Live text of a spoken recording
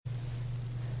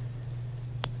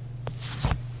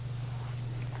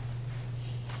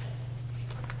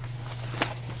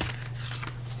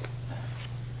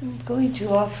I'm going to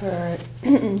offer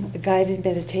a guided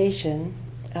meditation,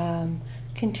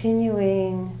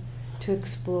 continuing to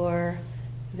explore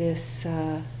this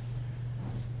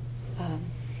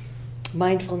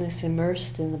mindfulness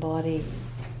immersed in the body.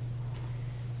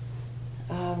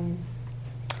 The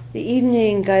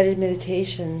evening guided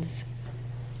meditations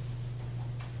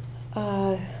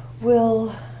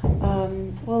will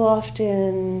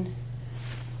often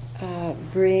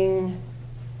bring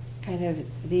kind of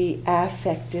the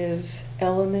affective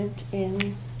element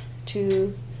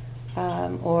into,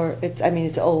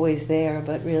 it's always there,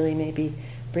 but really maybe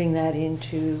bring that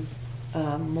into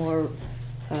more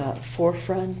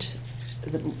forefront,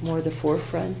 the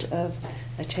forefront of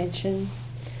attention.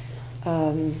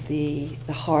 The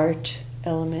heart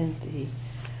element,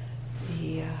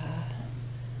 the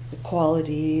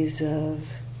qualities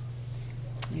of,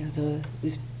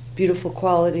 these beautiful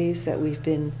qualities that we've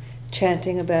been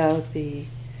chanting about, the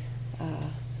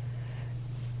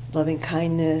loving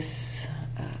kindness,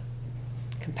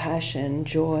 compassion,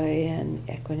 joy, and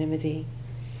equanimity.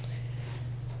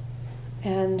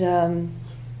 And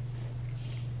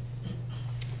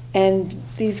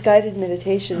these guided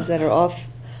meditations that are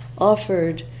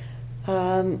offered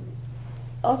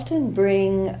often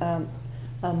bring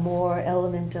a more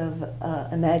element of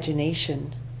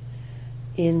imagination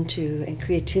into and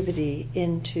creativity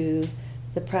into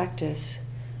the practice.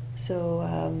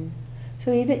 So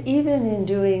even in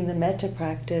doing the metta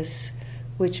practice,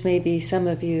 which maybe some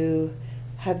of you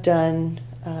have done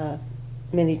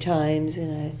many times in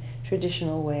a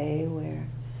traditional way, where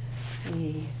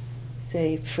we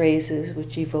say phrases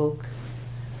which evoke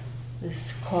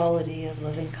this quality of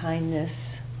loving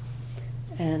kindness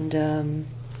and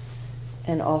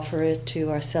offer it to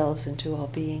ourselves and to all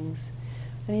beings.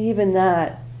 I mean, even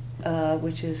that,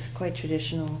 which is quite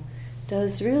traditional,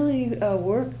 does really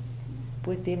work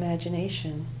with the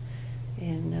imagination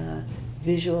in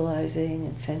visualizing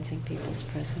and sensing people's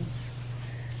presence.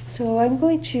 So I'm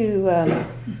going to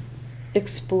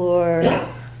explore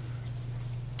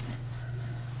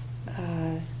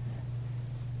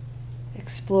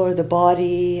the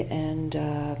body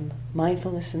and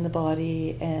mindfulness in the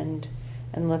body and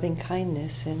loving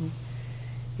kindness in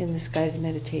this guided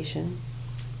meditation.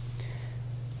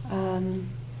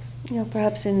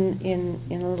 Perhaps in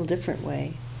a little different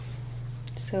way.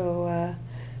 So I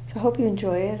hope you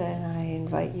enjoy it, and I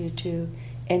invite you to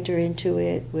enter into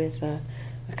it with a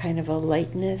kind of a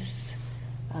lightness,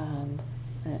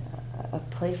 a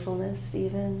playfulness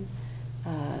even,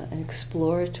 an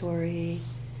exploratory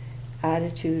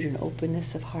attitude and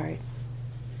openness of heart.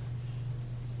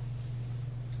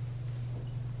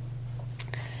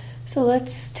 So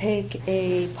let's take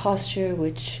a posture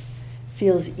which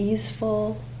feels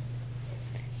easeful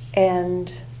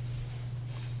and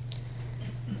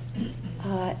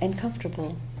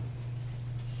comfortable.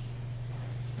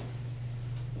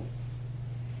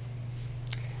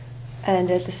 And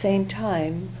at the same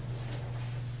time,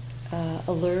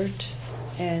 alert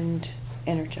and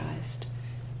energized.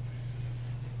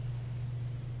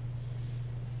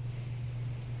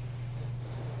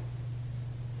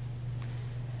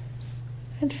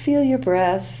 And feel your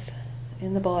breath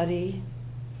in the body,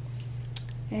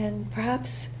 and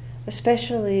perhaps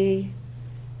especially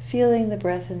feeling the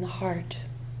breath in the heart.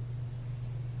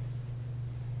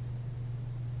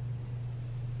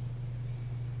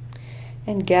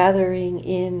 And gathering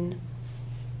in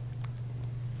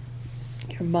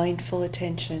your mindful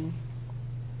attention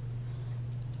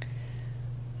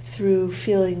through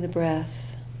feeling the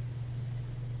breath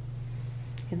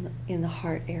in the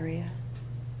heart area.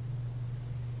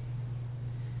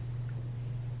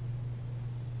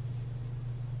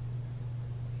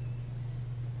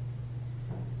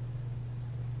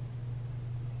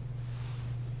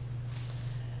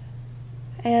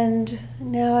 And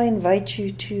now I invite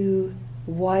you to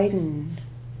widen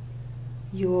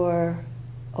your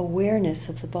awareness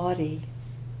of the body,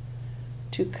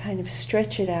 to kind of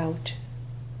stretch it out,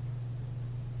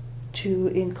 to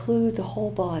include the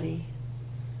whole body.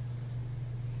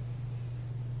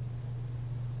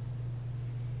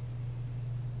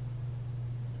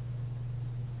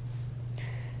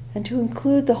 And to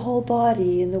include the whole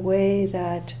body in the way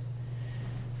that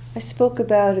I spoke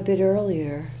about a bit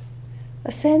earlier.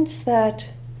 A sense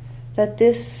that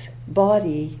this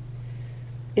body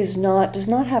does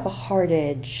not have a hard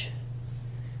edge,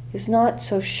 is not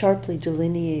so sharply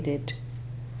delineated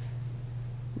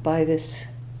by this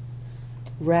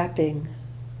wrapping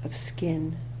of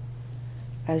skin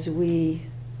as we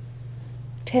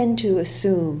tend to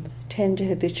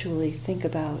habitually think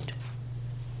about.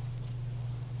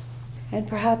 And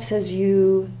perhaps as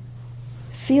you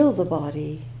feel the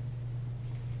body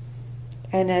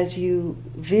And as you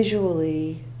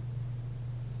visually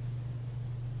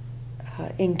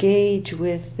engage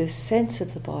with this sense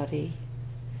of the body,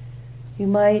 you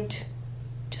might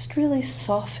just really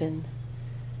soften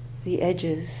the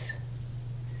edges,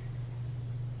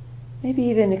 maybe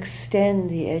even extend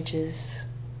the edges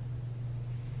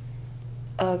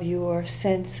of your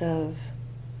sense of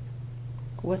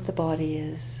what the body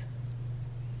is.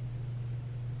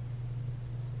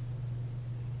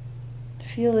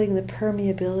 Feeling the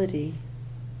permeability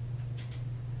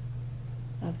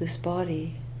of this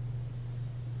body.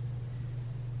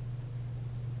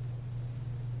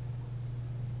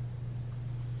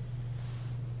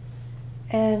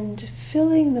 And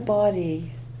filling the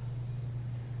body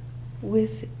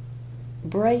with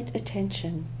bright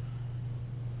attention.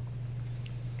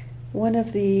 One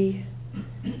of the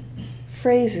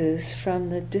phrases from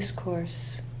the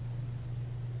discourse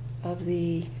of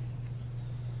the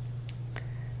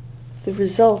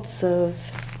results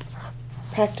of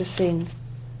practicing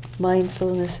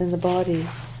mindfulness in the body.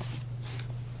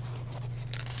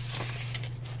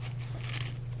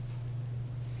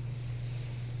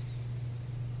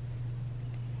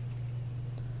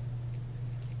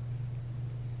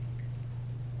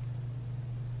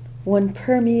 One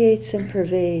permeates and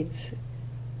pervades,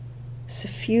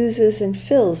 suffuses and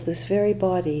fills this very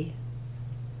body.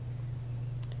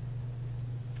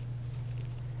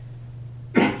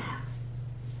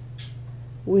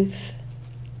 With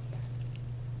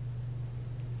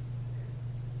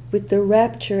the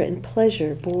rapture and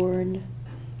pleasure born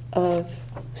of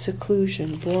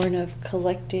seclusion, born of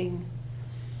collecting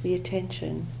the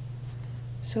attention.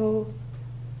 So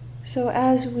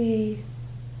as we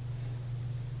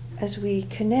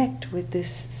connect with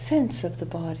this sense of the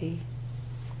body,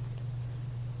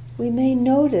 we may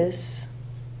notice,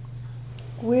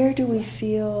 where do we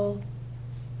feel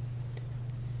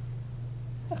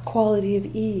a quality of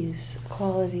ease, a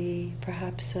quality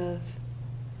perhaps of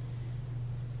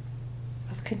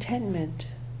contentment,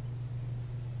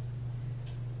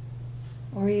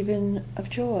 or even of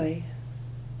joy.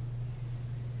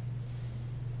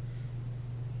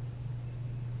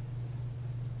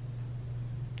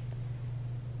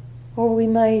 Or we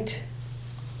might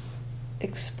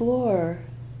explore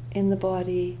in the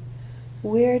body,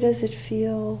 where does it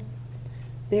feel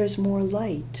there's more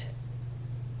light?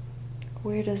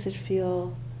 Where does it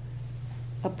feel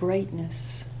a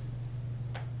brightness?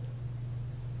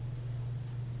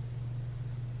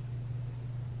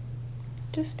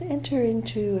 Just enter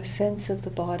into a sense of the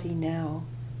body now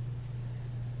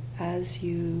as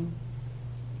you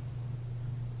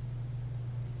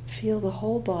feel the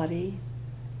whole body,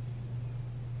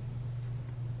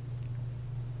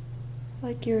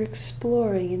 like you're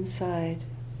exploring inside.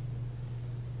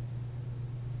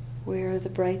 Where are the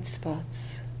bright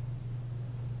spots?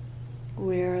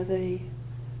 Where are the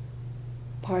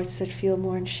parts that feel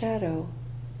more in shadow,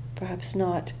 perhaps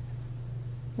not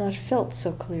felt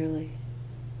so clearly?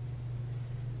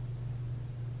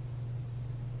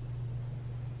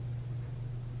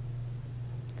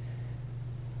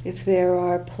 If there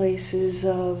are places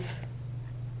of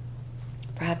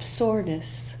perhaps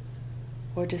soreness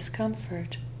or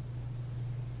discomfort,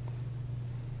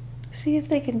 see if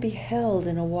they can be held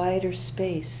in a wider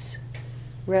space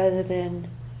rather than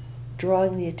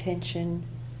drawing the attention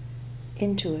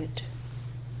into it.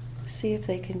 See if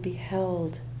they can be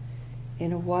held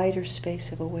in a wider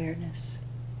space of awareness.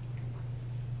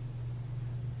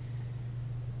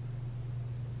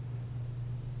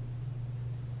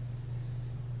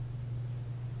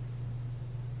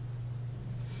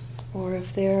 Or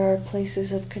if there are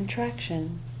places of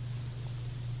contraction,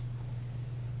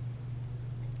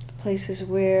 places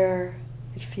where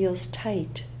it feels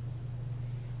tight.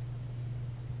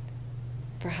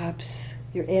 Perhaps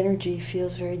your energy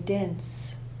feels very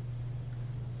dense.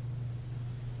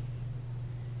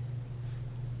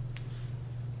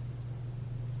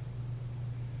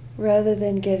 Rather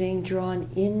than getting drawn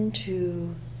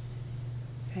into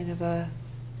kind of a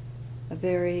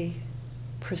very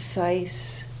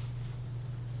precise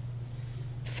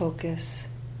focus,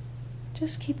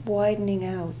 just keep widening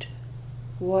out,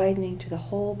 widening to the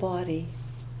whole body,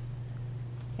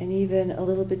 and even a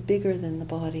little bit bigger than the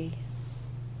body,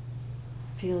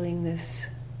 feeling this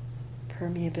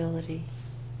permeability.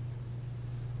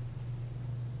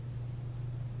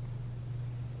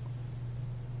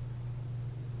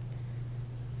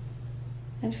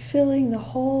 And filling the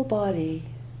whole body,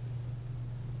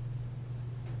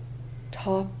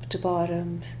 top to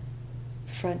bottom,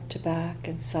 front to back,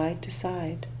 and side to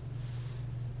side,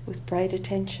 with bright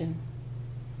attention.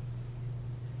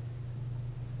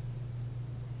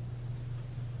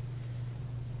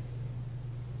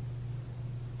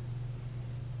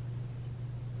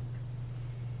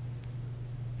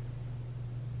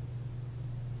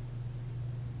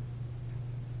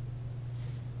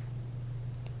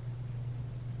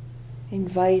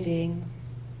 inviting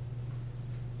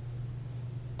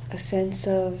a sense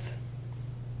of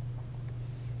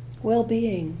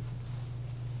well-being,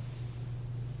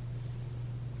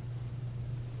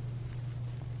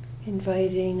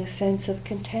 inviting a sense of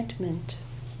contentment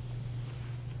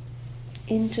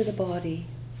into the body.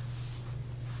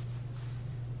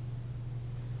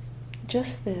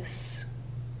 Just this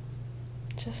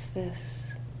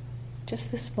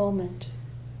moment.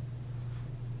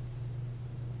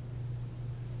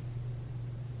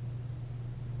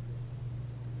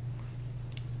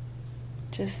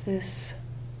 Just this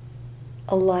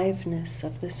aliveness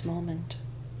of this moment.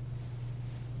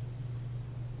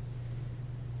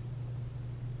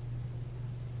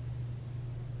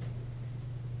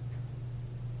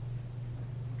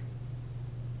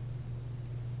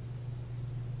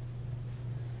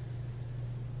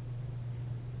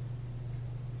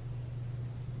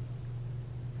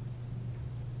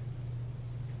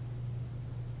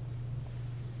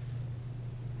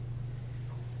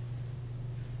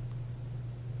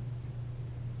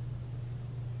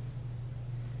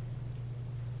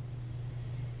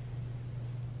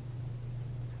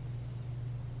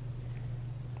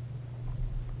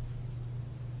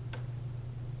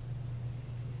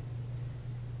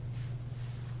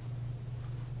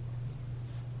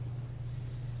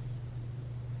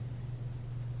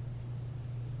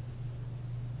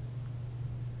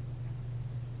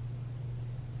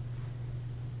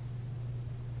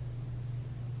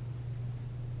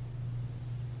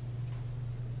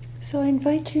 So I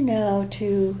invite you now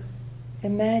to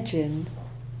imagine,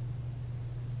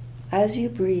 as you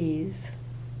breathe,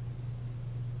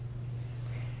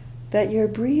 that you're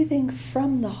breathing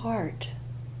from the heart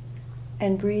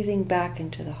and breathing back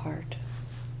into the heart.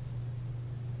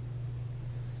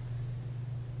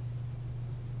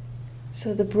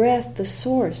 So the breath, the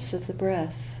source of the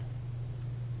breath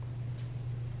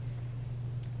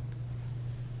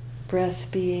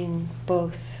being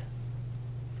both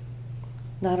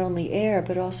not only air,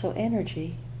 but also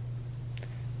energy.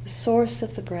 The source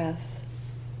of the breath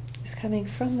is coming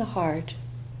from the heart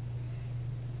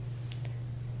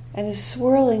and is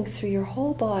swirling through your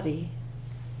whole body,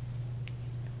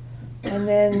 and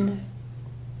then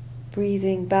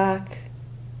breathing back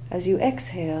as you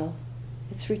exhale,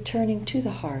 it's returning to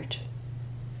the heart.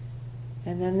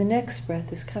 And then the next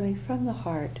breath is coming from the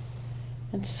heart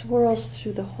and swirls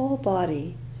through the whole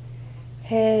body,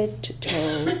 head to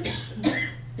toe,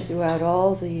 throughout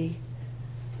all the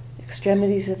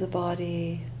extremities of the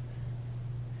body,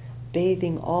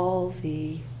 bathing all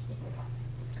the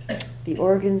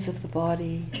organs of the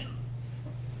body.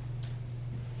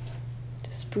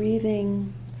 Just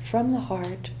breathing from the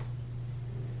heart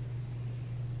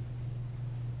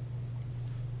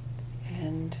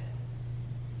and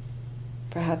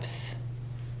perhaps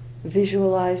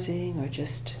visualizing or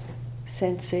just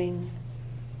sensing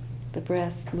the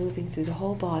breath moving through the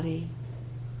whole body.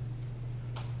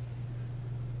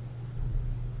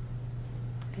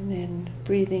 And then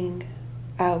breathing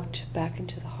out back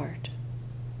into the heart.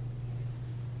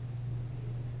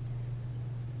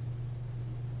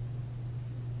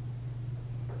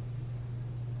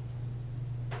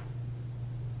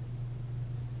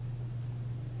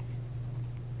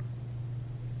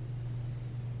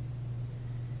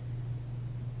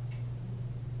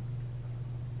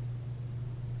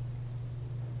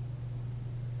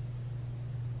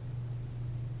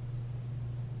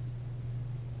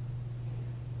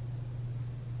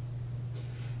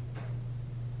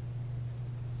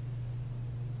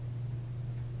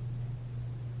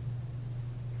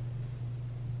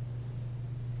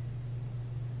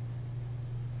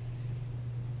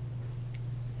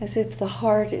 As if the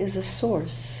heart is a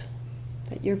source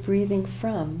that you're breathing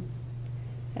from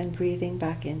and breathing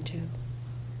back into.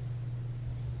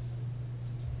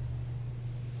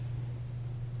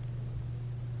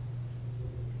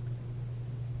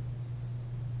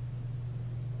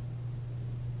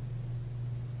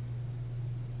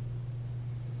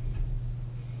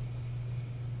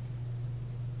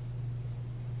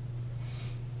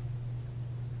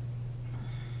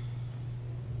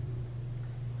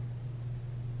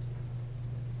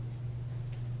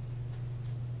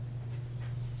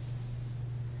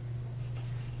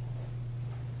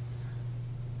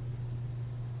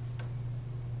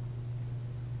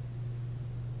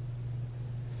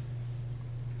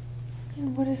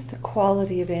 And what is the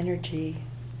quality of energy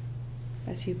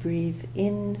as you breathe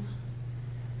in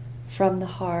from the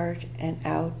heart and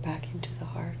out back into the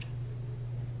heart?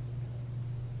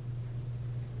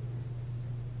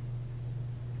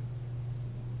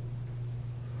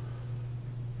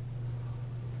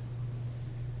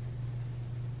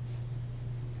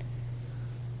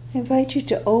 I invite you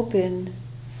to open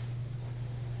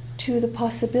to the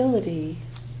possibility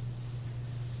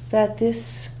that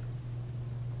this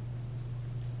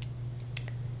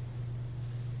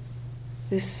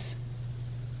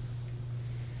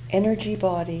energy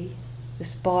body,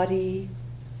 this body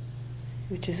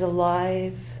which is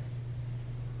alive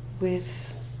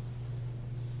with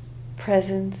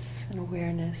presence and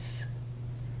awareness,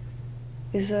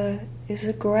 is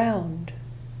a ground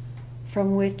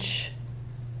from which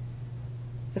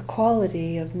the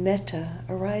quality of metta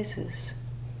arises.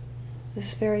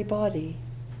 This very body,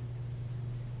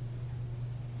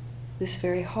 this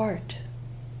very heart.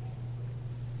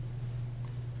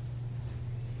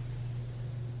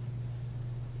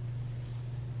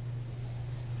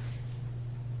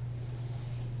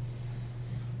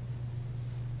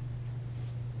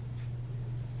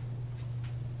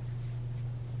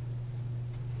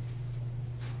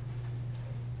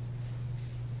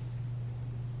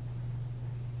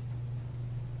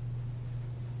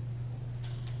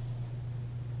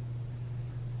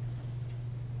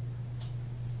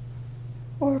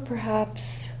 Or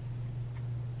perhaps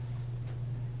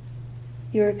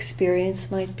your experience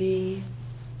might be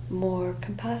more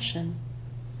compassion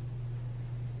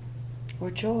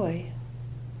or joy.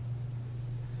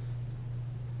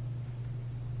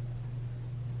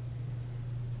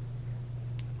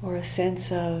 Or a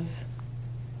sense of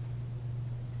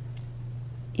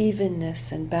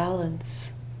evenness and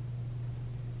balance.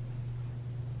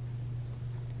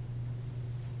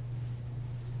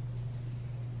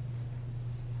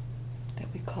 That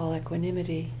we call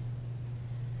equanimity.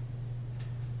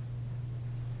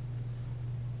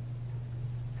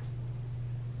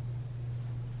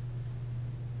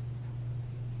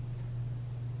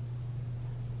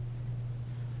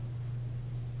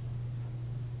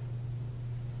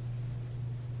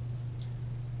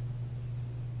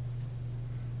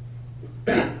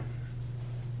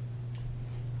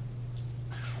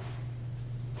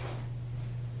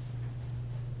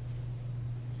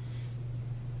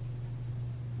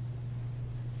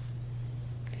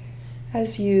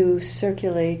 As you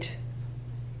circulate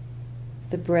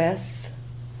the breath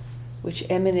which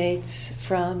emanates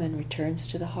from and returns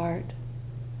to the heart,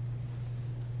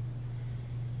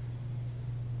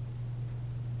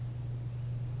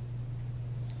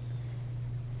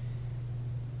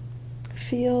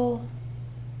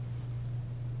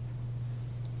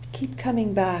 keep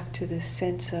coming back to this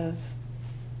sense of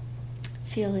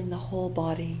feeling the whole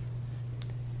body.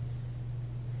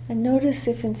 And notice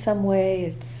if in some way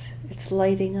it's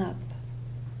lighting up.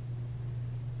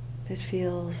 If it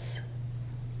feels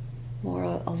more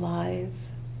alive.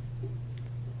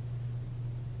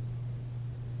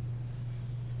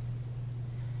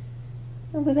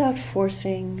 And without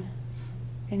forcing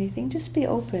anything, just be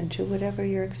open to whatever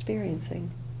you're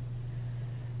experiencing.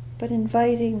 But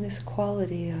inviting this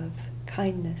quality of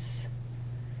kindness,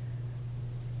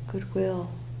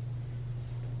 goodwill,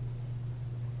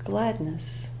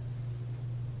 gladness.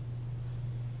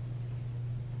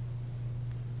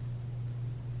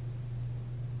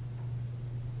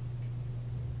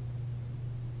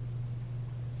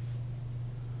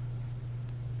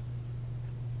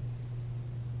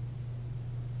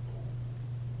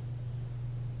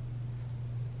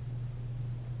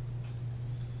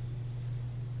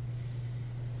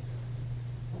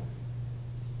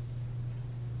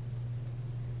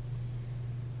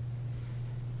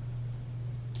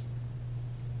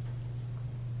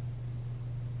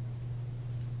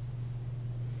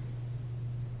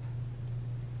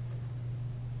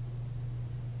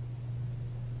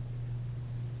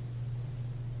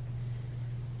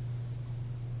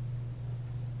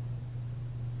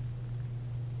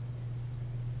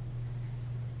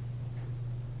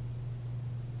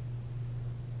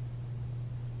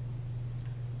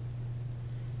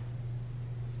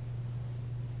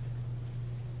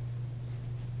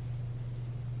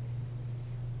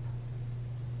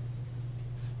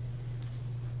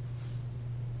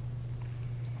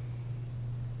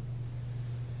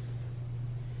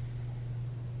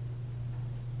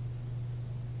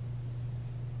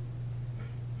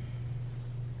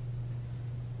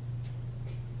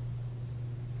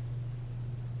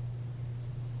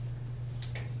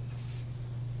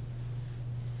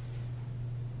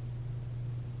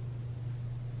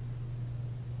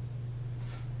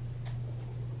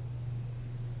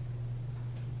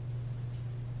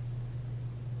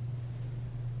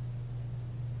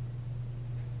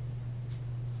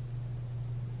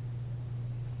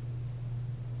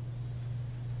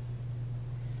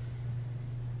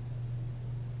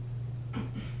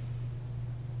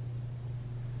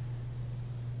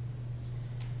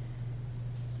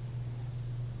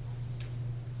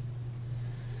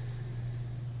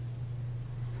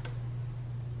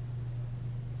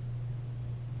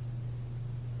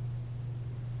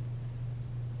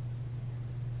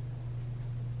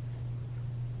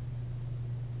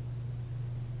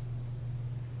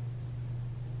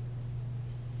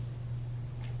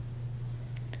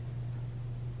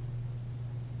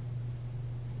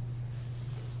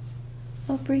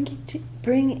 Well,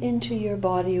 bring into your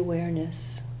body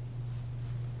awareness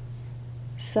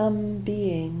some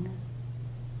being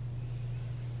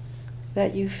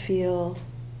that you feel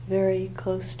very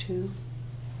close to,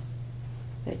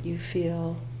 that you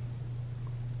feel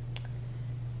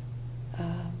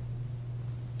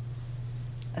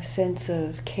a sense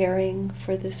of caring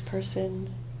for this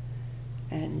person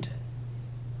and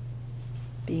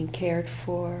being cared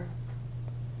for.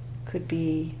 Could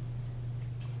be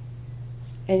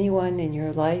anyone in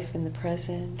your life in the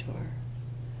present,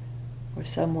 or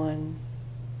someone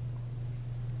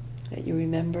that you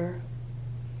remember.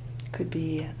 Could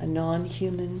be a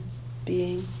non-human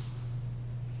being.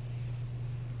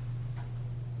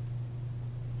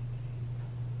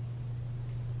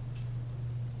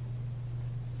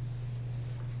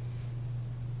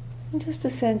 And just a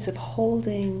sense of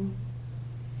holding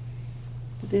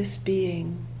this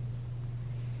being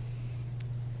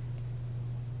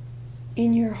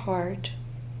in your heart.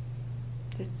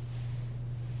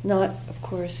 Not, of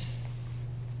course,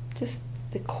 just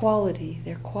their quality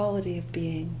of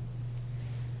being.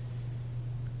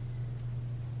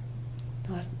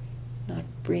 Not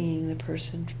bringing the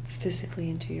person physically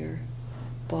into your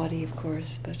body, of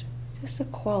course, but just the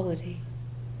quality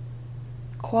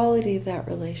of that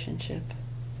relationship,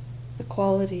 the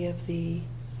quality of the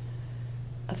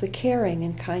caring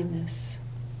and kindness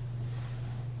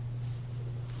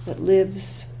that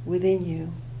lives within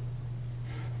you.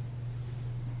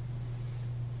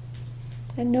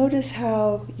 And notice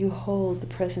how you hold the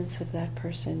presence of that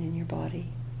person in your body.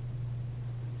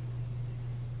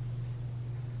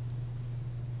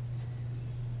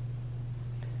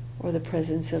 Or the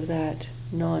presence of that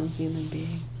non-human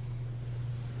being.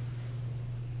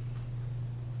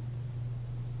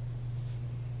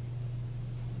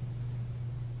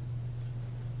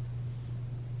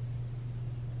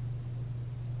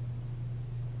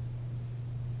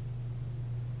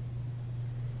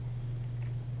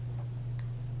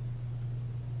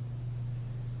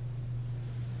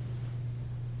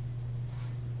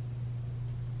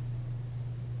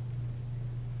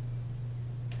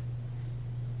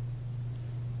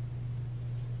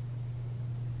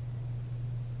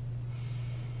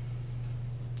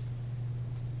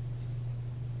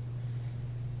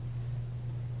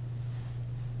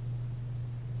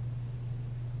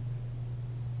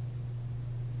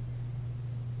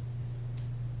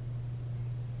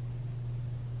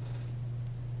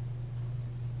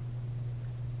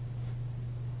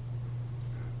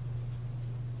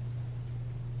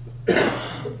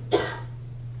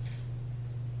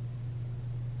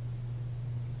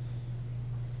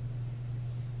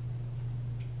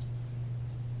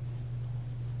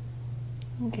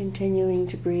 And continuing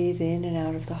to breathe in and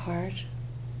out of the heart.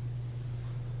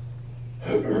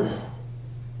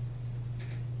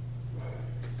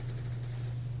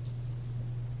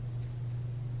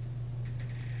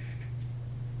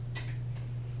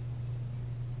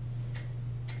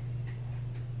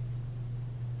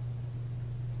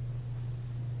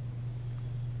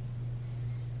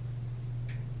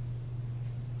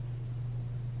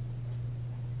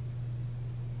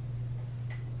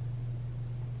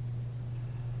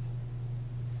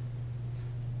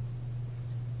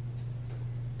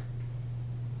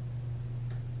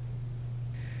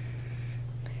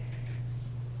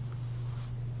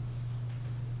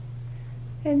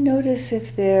 And notice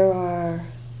if there are,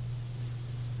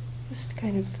 just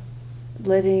kind of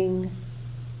letting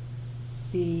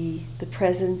the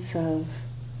presence of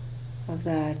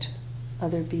that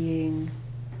other being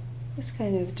just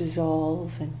kind of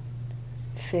dissolve and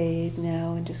fade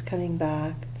now, and just coming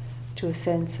back to a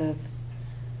sense of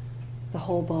the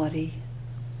whole body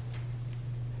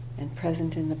and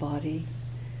present in the body.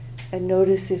 And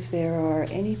notice if there are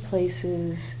any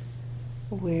places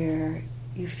where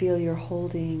you feel you're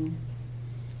holding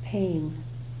pain,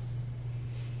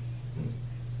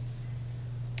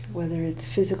 whether it's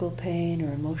physical pain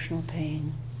or emotional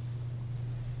pain.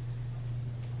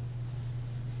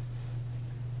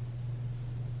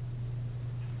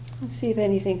 And see if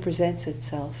anything presents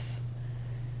itself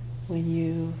when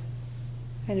you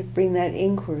kind of bring that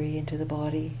inquiry into the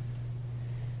body,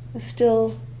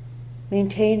 still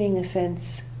maintaining a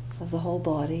sense of the whole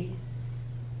body.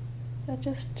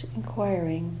 Just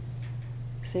inquiring,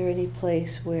 is there any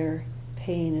place where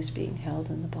pain is being held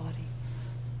in the body?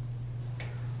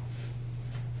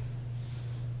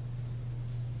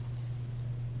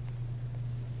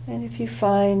 And if you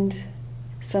find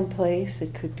some place,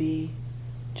 it could be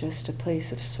just a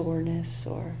place of soreness,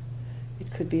 or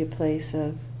it could be a place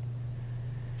of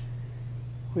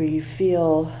where you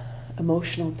feel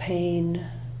emotional pain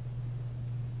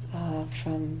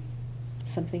from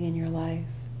something in your life.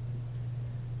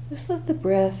 Just let the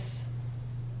breath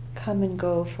come and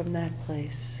go from that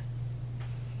place.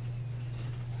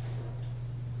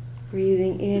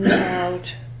 Breathing in and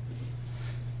out.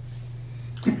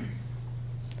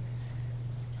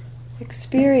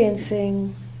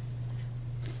 Experiencing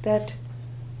that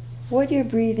what you're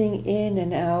breathing in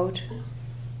and out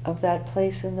of that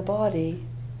place in the body,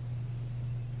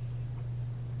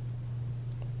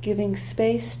 giving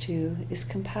space to, is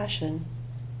compassion.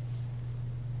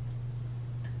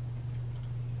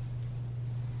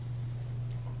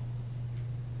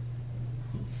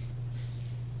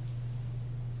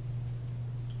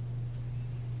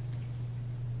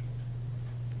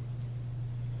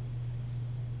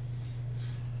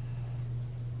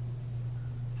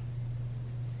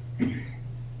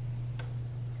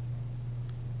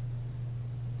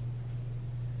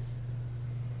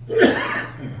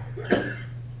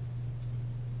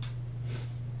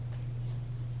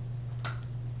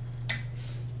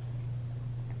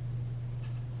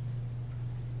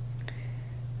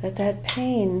 That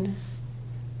pain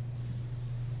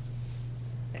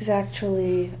is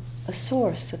actually a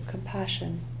source of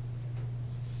compassion.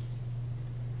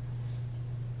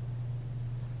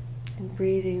 And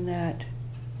breathing that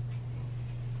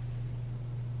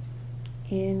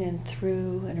in and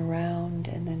through and around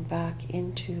and then back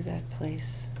into that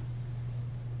place.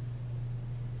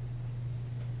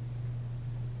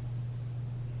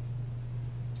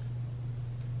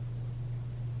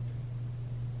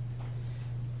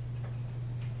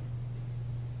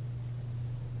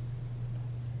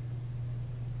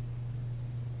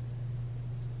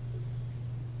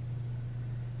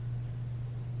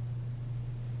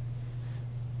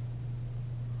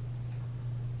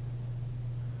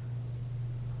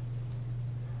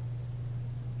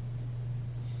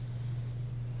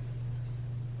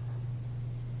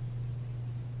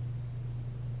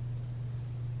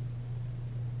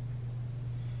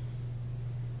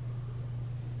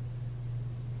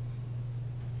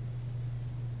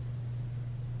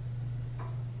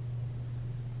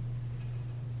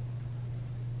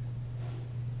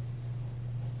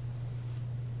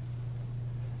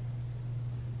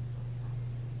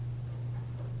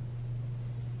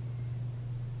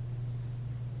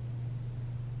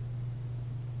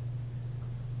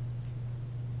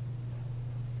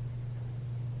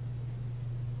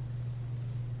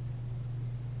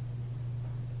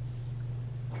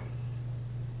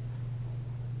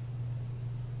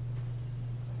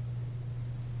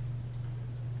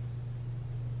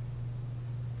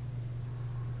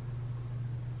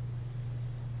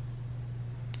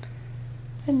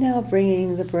 And now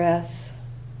bringing the breath,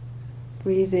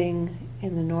 breathing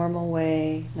in the normal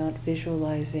way, not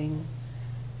visualizing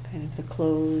kind of the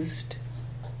closed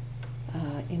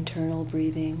internal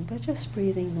breathing, but just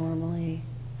breathing normally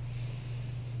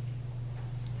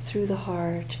through the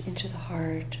heart, into the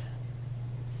heart,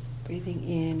 breathing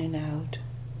in and out.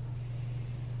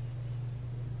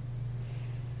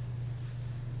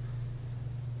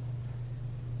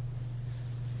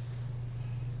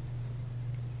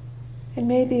 And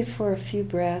maybe for a few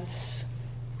breaths,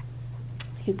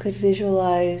 you could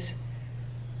visualize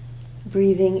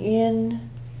breathing in,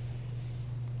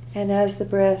 and as the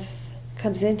breath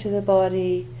comes into the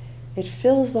body, it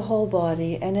fills the whole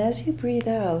body, and as you breathe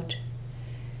out,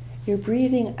 you're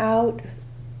breathing out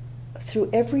through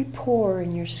every pore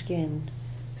in your skin.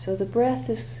 So the breath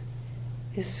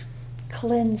is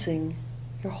cleansing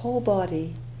your whole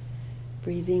body,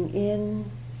 breathing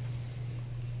in,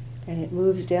 and it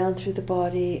moves down through the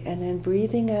body, and then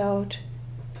breathing out,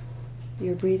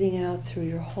 you're breathing out through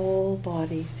your whole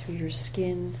body, through your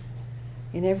skin,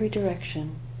 in every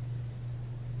direction.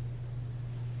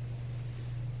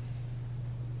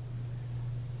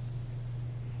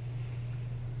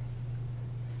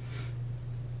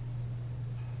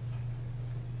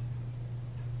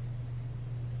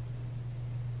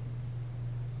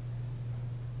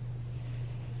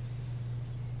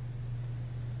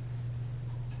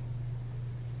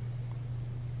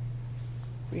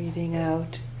 Breathing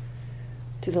out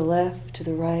to the left, to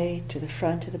the right, to the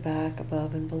front, to the back,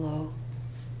 above and below.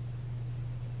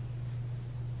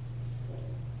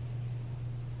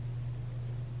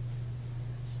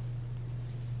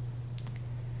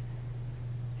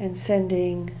 And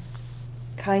sending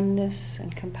kindness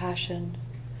and compassion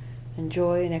and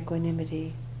joy and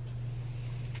equanimity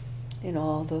in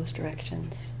all those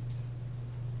directions.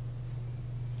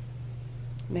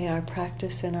 May our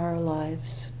practice and our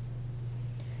lives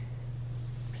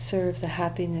serve the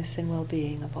happiness and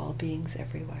well-being of all beings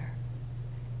everywhere.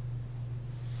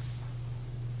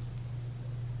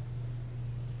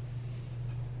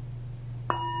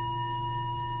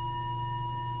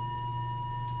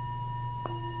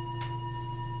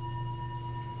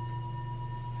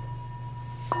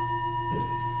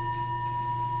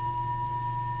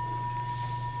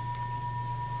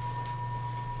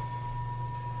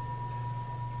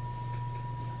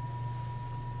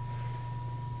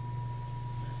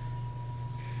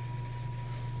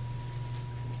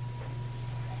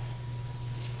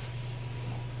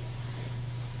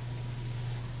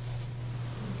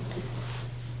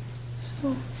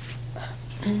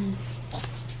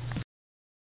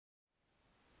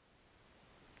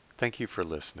 Thank you for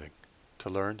listening. To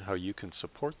learn how you can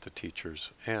support the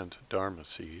teachers and Dharma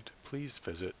Seed, please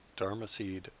visit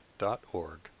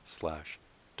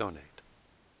dharmaseed.org/donate.